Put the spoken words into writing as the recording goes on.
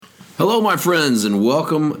Hello, my friends, and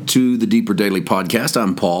welcome to the Deeper Daily Podcast.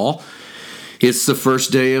 I'm Paul. It's the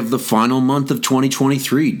first day of the final month of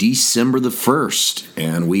 2023, December the 1st,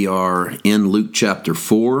 and we are in Luke chapter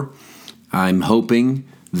 4. I'm hoping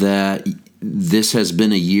that this has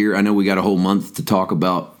been a year. I know we got a whole month to talk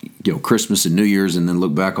about, Christmas and New Year's and then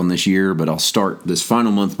look back on this year, but I'll start this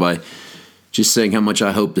final month by just saying how much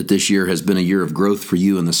I hope that this year has been a year of growth for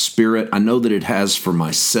you in the Spirit. I know that it has for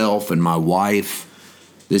myself and my wife.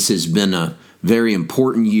 This has been a very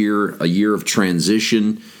important year, a year of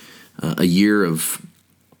transition, a year of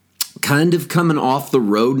kind of coming off the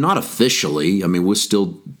road, not officially. I mean, we'll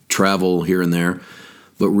still travel here and there,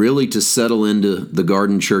 but really to settle into the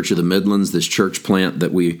Garden Church of the Midlands, this church plant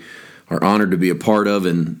that we are honored to be a part of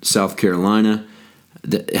in South Carolina.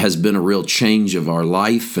 That has been a real change of our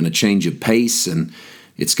life and a change of pace, and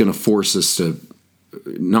it's going to force us to,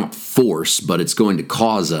 not force, but it's going to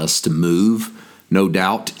cause us to move, no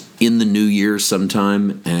doubt, in the new year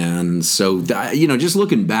sometime. And so, just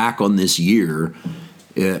looking back on this year,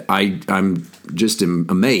 I'm just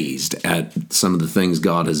amazed at some of the things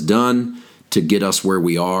God has done to get us where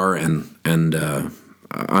we are, and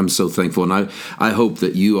I'm so thankful. And I hope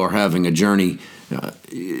that you are having a journey.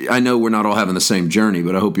 I know we're not all having the same journey,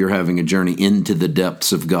 but I hope you're having a journey into the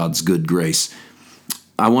depths of God's good grace.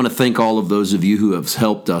 I want to thank all of those of you who have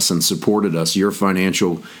helped us and supported us. Your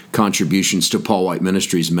financial contributions to Paul White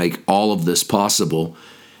Ministries make all of this possible.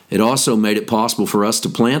 It also made it possible for us to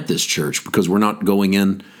plant this church because we're not going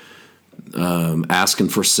in asking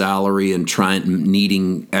for salary and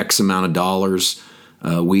needing X amount of dollars.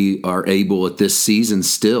 We are able at this season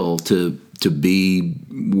still to be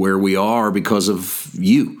where we are because of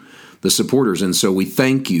you, the supporters. And so we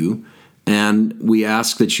thank you, and we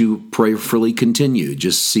ask that you prayerfully continue.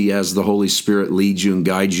 Just see as the Holy Spirit leads you and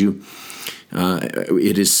guides you.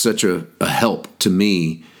 It is such a help to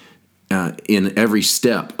me in every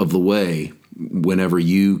step of the way whenever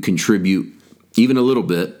you contribute even a little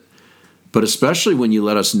bit, but especially when you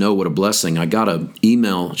let us know what a blessing. I got an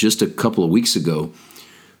email just a couple of weeks ago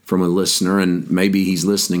from a listener, and maybe he's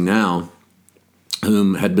listening now,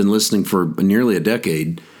 whom had been listening for nearly a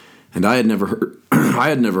decade, and I had never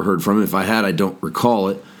heard from him. If I had, I don't recall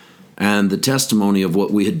it. And the testimony of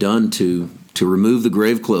what we had done to remove the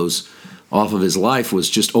grave clothes off of his life was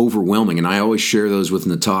just overwhelming. And I always share those with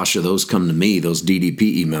Natasha. Those come to me, those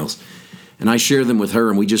DDP emails. And I share them with her,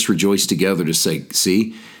 and we just rejoice together to say,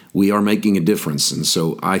 see, we are making a difference. And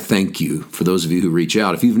so I thank you for those of you who reach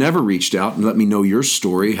out. If you've never reached out and let me know your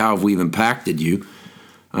story, how have we impacted you,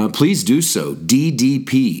 please do so.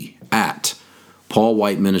 DDP at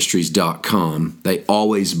paulwhiteministries.com. They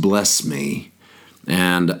always bless me,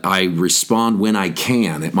 and I respond when I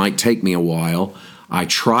can. It might take me a while. I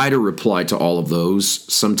try to reply to all of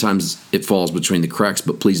those. Sometimes it falls between the cracks,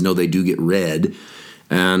 but please know they do get read,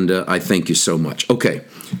 and I thank you so much. Okay.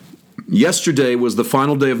 Yesterday was the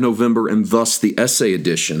final day of November, and thus the essay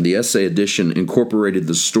edition. The essay edition incorporated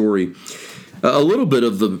the story, a little bit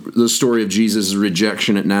of the story of Jesus'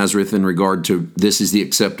 rejection at Nazareth in regard to this is the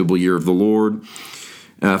acceptable year of the Lord.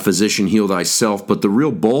 Physician, heal thyself. But the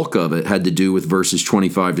real bulk of it had to do with verses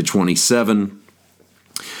 25 to 27,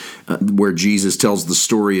 where Jesus tells the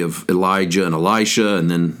story of Elijah and Elisha,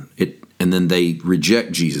 and then they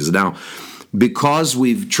reject Jesus. Now, because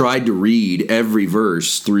we've tried to read every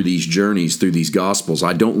verse through these journeys, through these Gospels,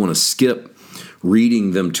 I don't want to skip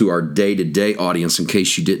reading them to our day-to-day audience in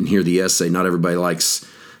case you didn't hear the essay. Not everybody likes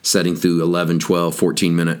setting through 11, 12,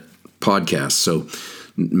 14-minute podcasts, so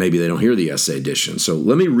maybe they don't hear the essay edition. So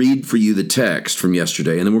let me read for you the text from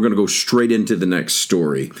yesterday, and then we're going to go straight into the next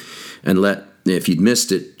story. And if you'd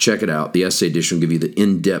missed it, check it out. The essay edition will give you the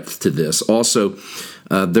in-depth to this. Also,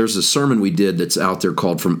 there's a sermon we did that's out there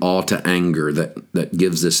called From Awe to Anger that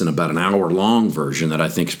gives this in about an hour-long version that I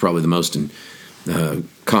think is probably the most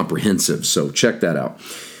comprehensive. So check that out.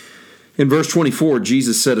 In verse 24,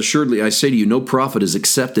 Jesus said, "Assuredly, I say to you, no prophet is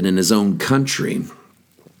accepted in his own country.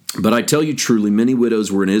 But I tell you truly, many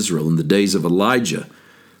widows were in Israel in the days of Elijah,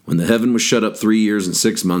 when the heaven was shut up 3 years and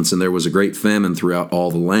 6 months, and there was a great famine throughout all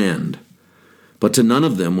the land. But to none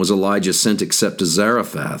of them was Elijah sent except to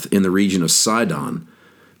Zarephath in the region of Sidon,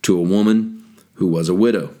 to a woman who was a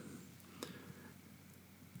widow.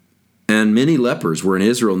 And many lepers were in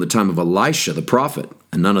Israel in the time of Elisha the prophet,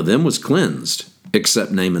 and none of them was cleansed,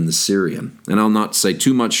 except Naaman the Syrian." And I'll not say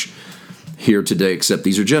too much here today, except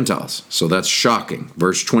these are Gentiles. So that's shocking.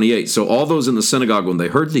 Verse 28, "So all those in the synagogue, when they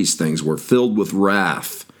heard these things, were filled with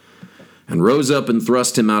wrath, and rose up and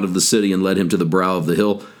thrust him out of the city, and led him to the brow of the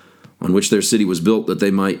hill on which their city was built, that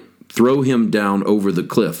they might throw him down over the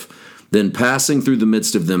cliff. Then passing through the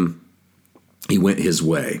midst of them, he went his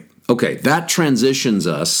way." Okay, that transitions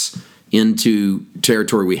us into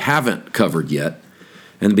territory we haven't covered yet.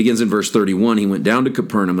 And it begins in verse 31. He went down to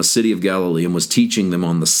Capernaum, a city of Galilee, and was teaching them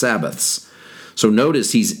on the Sabbaths. So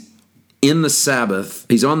notice he's on the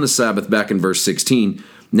Sabbath back in verse 16.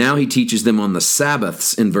 Now he teaches them on the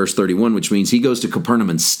Sabbaths in verse 31, which means he goes to Capernaum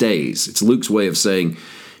and stays. It's Luke's way of saying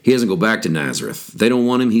he doesn't go back to Nazareth. They don't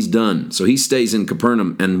want him, he's done. So he stays in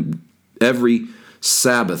Capernaum, and every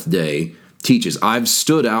Sabbath day teaches. I've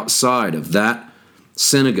stood outside of that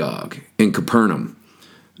synagogue in Capernaum,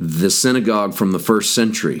 the synagogue from the first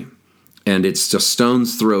century, and it's a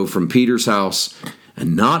stone's throw from Peter's house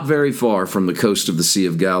and not very far from the coast of the Sea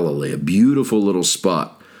of Galilee, a beautiful little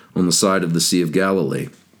spot on the side of the Sea of Galilee.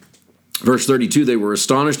 Verse 32, they were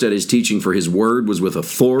astonished at his teaching, for his word was with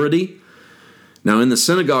authority. Now in the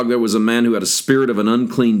synagogue there was a man who had a spirit of an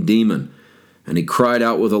unclean demon, and he cried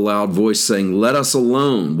out with a loud voice, saying, "Let us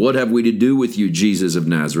alone. What have we to do with you, Jesus of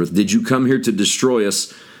Nazareth? Did you come here to destroy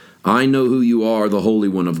us? I know who you are, the Holy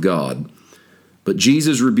One of God." But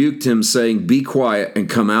Jesus rebuked him, saying, "Be quiet and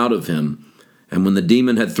come out of him." And when the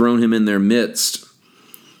demon had thrown him in their midst,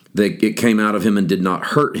 it came out of him and did not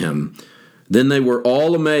hurt him. Then they were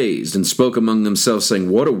all amazed and spoke among themselves,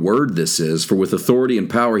 saying, "What a word this is! For with authority and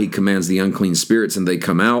power he commands the unclean spirits, and they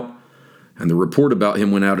come out." And the report about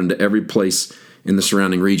him went out into every place in the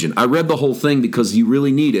surrounding region. I read the whole thing because you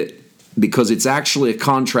really need it, because it's actually a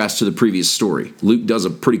contrast to the previous story. Luke does a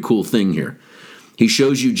pretty cool thing here. He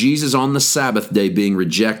shows you Jesus on the Sabbath day being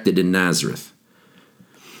rejected in Nazareth.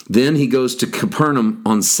 Then he goes to Capernaum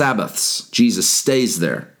on Sabbaths. Jesus stays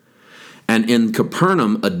there. And in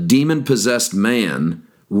Capernaum, a demon-possessed man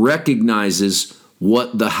recognizes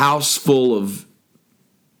what the house full of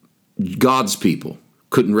God's people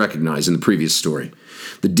couldn't recognize in the previous story.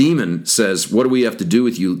 The demon says, "What do we have to do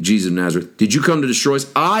with you, Jesus of Nazareth? Did you come to destroy us?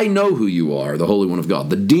 I know who you are, the Holy One of God."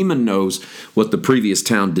 The demon knows what the previous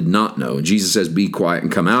town did not know. And Jesus says, "Be quiet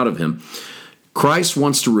and come out of him." Christ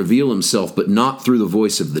wants to reveal himself, but not through the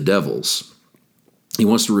voice of the devils. He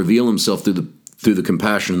wants to reveal himself through the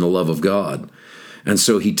compassion and the love of God. And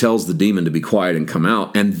so he tells the demon to be quiet and come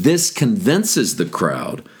out. And this convinces the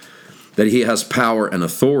crowd that he has power and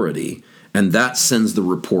authority, and that sends the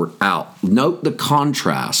report out. Note the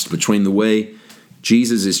contrast between the way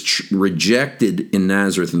Jesus is rejected in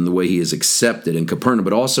Nazareth and the way he is accepted in Capernaum,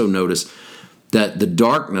 but also notice that the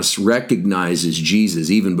darkness recognizes Jesus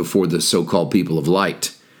even before the so-called people of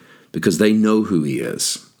light, because they know who he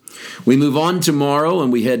is. We move on tomorrow,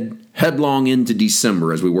 and we head headlong into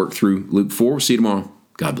December as we work through Luke 4. See you tomorrow.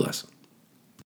 God bless.